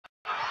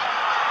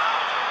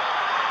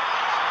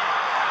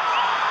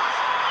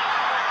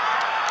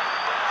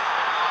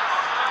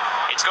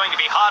It's going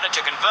to be harder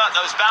to convert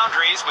those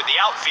boundaries with the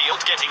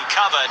outfield getting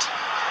covered.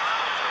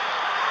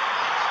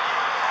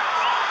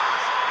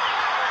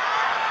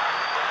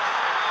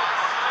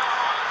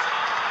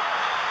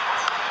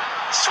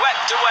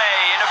 Swept away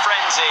in a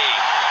frenzy.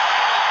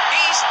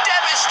 He's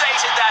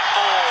devastated that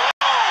ball.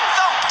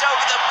 Thumped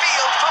over the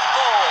field for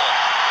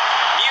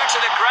 4. New to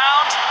the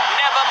ground?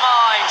 Never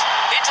mind.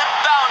 It's a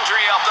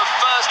boundary off the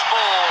first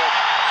ball.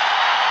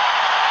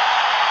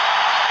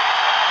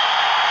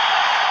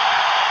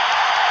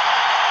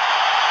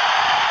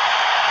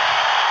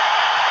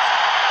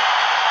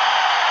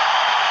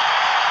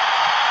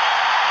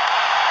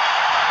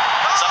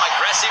 Some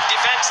aggressive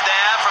defence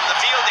there from the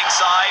fielding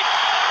side.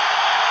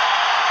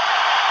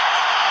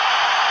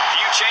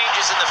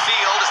 Changes in the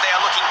field as they are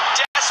looking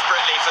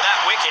desperately for that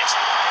wicket.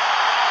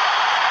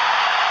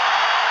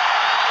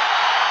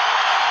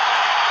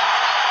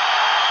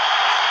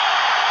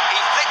 He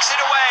flicks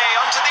it away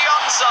onto the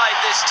onside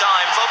this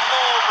time for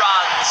more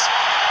runs.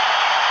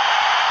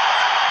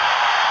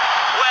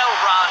 Well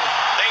run.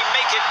 They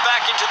make it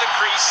back into the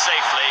crease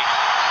safely.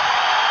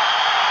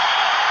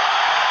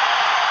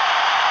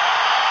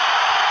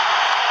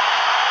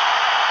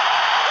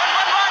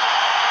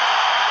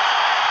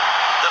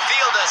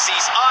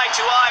 Sees eye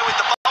to eye with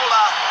the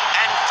bowler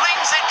and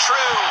flings it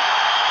true,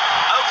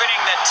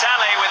 opening the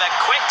tally with a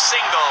quick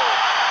single.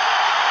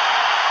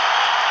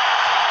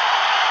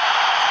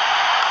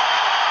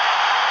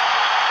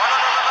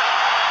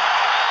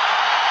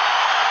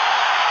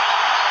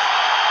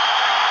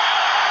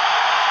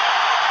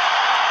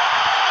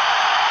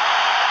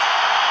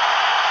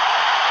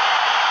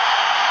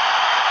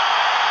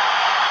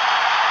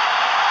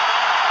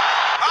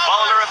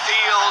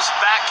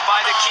 Backed by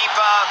the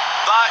keeper,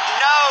 but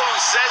no,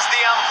 says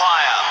the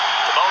umpire.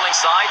 The bowling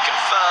side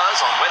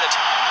confers on whether to...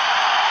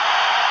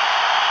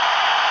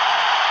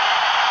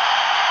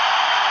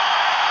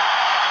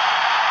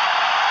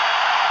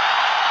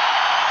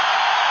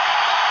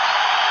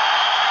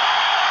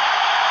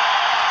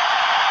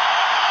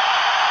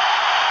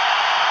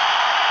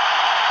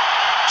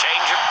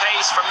 Change of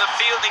pace from the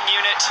fielding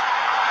unit.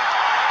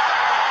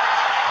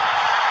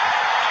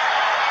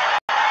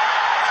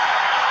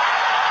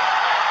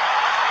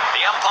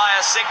 The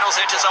umpire signals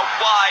it as a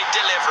wide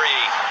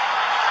delivery.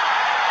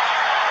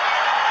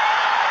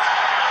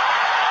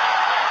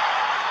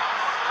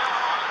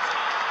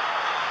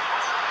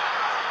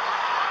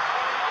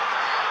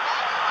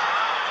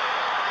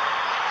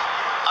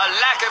 A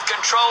lack of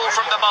control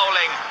from the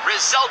bowling,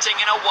 resulting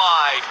in a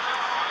wide.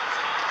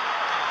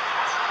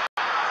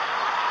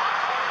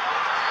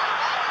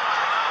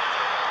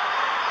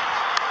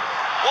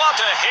 What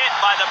a hit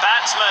by the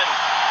batsman.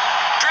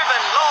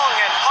 Driven long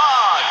and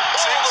hard,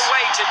 all the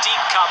way to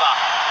deep cover.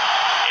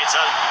 It's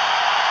a...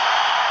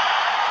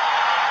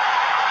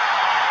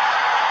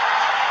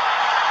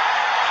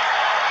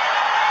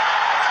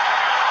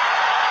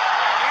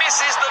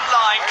 Misses the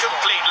line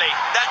completely.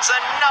 That's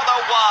another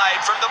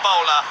wide from the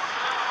bowler.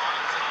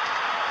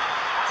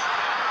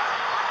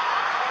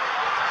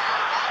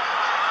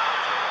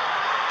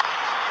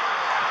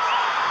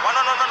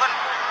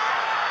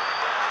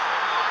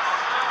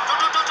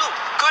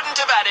 Couldn't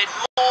have added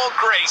more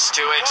grace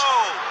to it.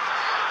 Whoa.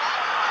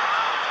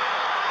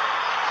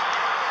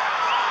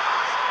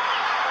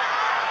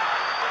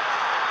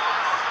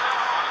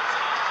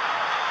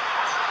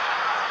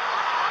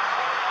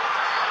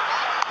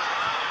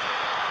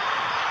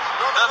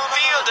 The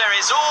fielder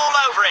is all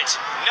over it.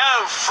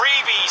 No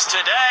freebies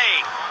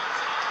today.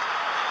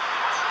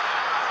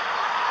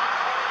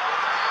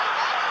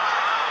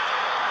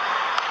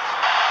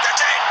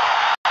 That's it.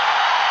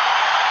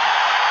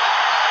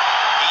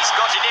 He's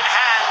got it in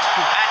hand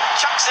and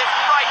chucks it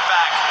right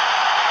back.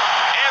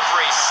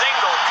 Every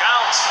single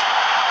counts.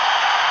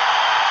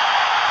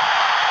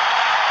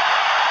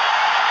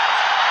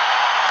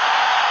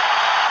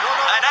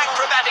 An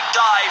acrobatic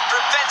dive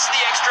prevents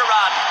the extra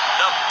run.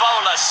 The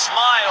bowler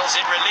smiles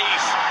in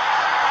relief.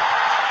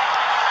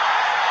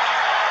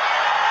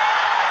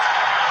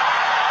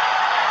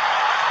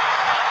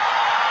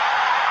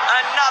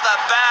 Another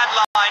bad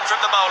line from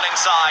the bowling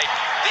side.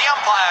 The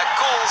umpire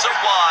calls it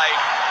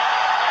wide.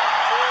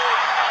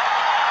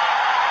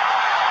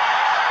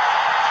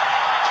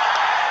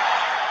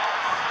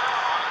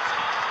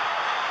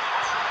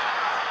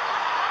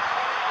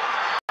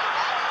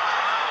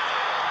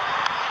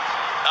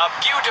 A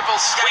beautiful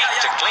sweep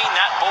to clean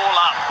that ball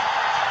up.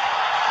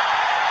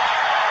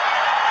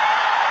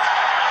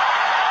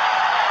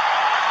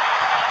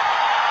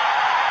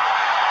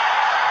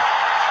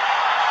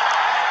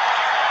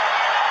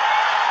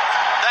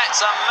 That's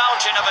a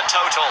mountain of a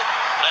total.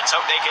 Let's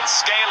hope they can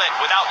scale it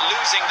without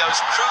losing those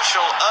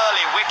crucial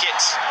early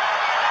wickets.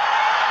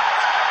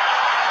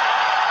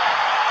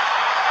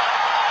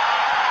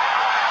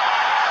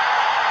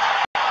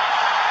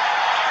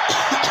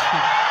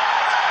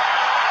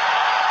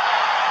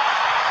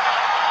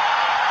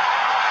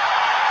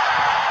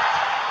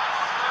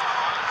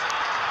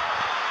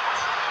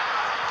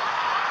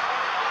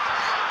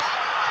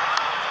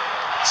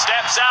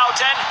 Steps out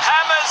and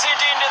hammers it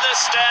into the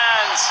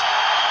stands.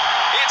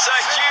 It's a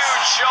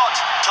huge shot,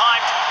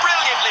 timed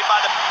brilliantly by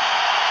the...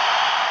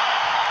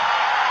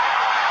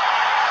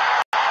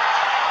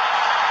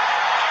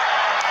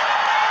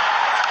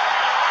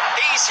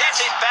 He's hit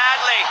it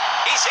badly.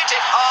 He's hit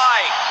it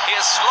high. He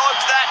has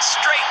slogged that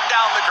straight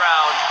down the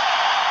ground.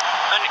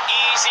 An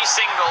easy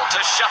single to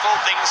shuffle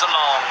things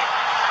along.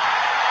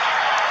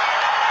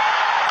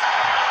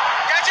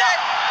 Catch it!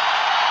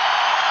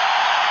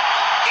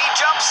 He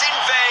jumps in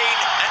vain,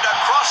 and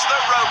across the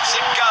ropes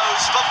it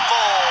goes for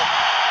four.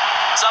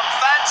 Some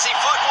fancy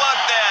footwork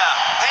there.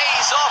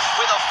 Pays off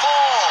with a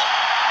four.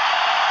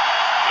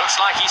 Looks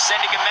like he's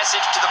sending a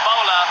message to the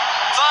bowler.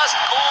 First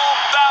ball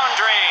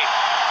boundary.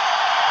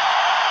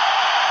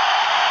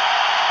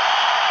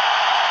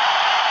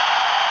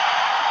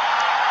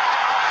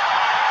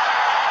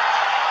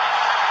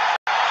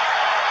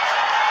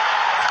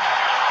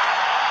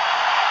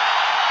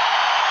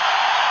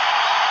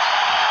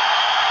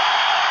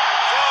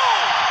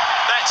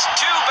 That's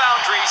two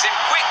boundaries in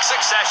quick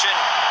succession.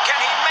 Can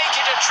he make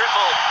it a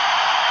triple?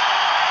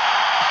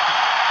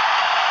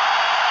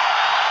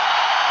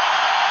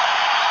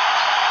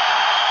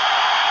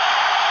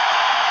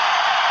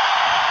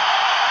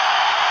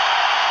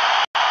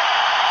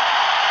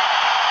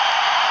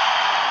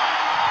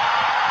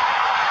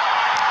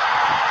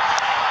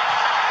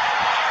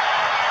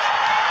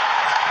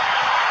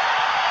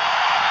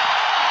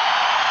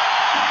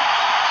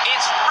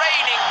 It's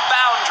raining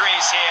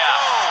boundaries here.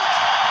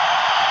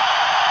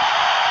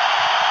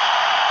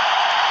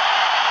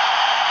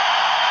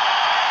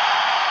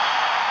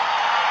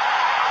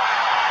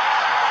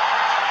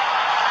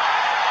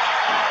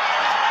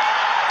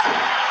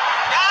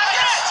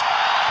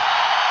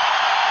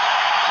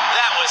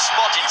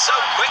 Spotted so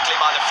quickly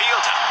by the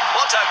fielder.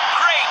 What a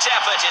great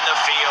effort in the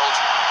field.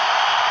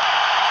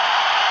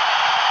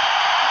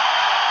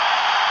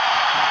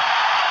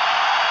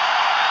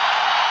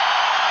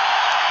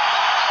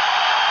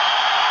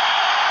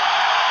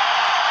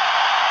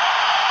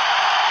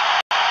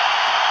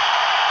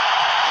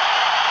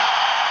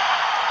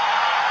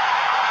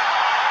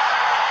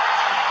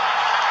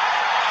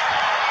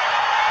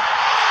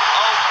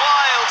 A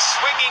wild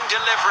swinging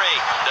delivery.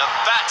 The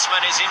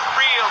batsman is in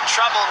real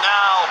trouble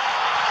now.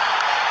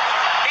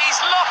 He's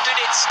lofted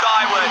it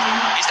skyward.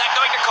 Is that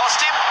going to cost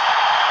him?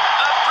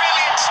 A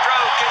brilliant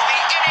stroke as the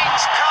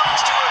innings comes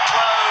to a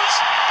close.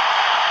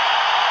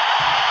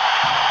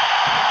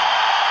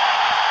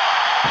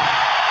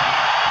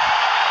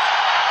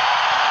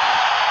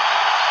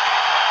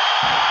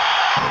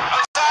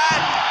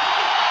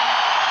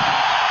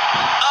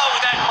 Oh,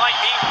 that might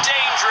be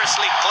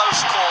dangerously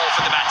close call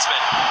for the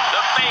batsman.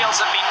 The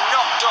bails have been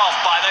knocked off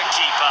by the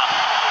keeper.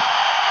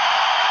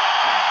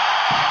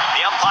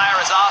 The umpire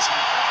has asked...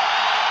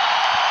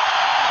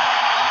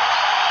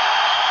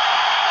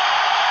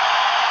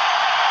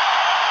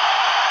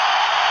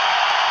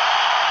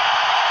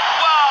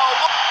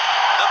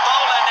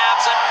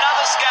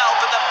 Another scalp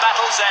at the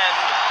battle's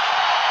end.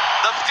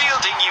 The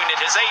fielding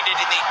unit has aided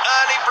in the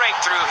early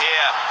breakthrough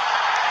here.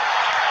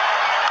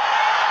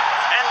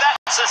 And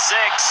that's a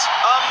six.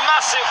 A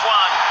massive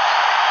one.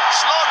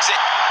 Slogs it.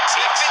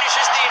 He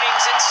finishes the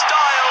innings in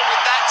style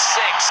with that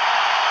six.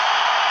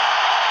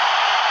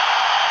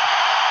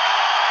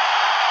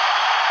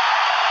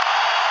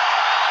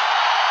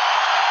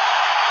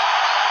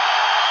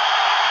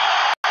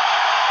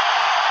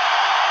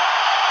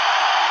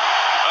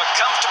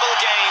 Comfortable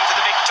game for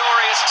the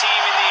victorious team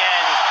in the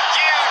end.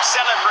 Huge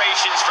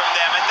celebrations from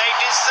them, and they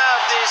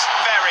deserve this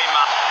very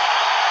much.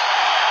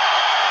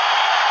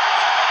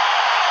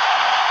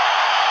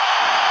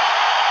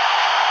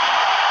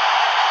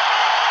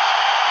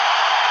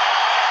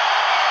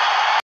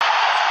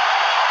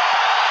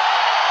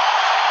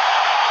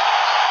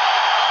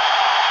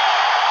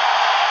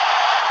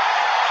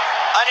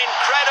 An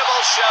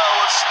incredible show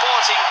of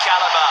sporting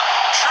caliber.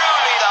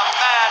 Truly the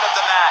man of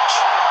the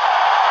match.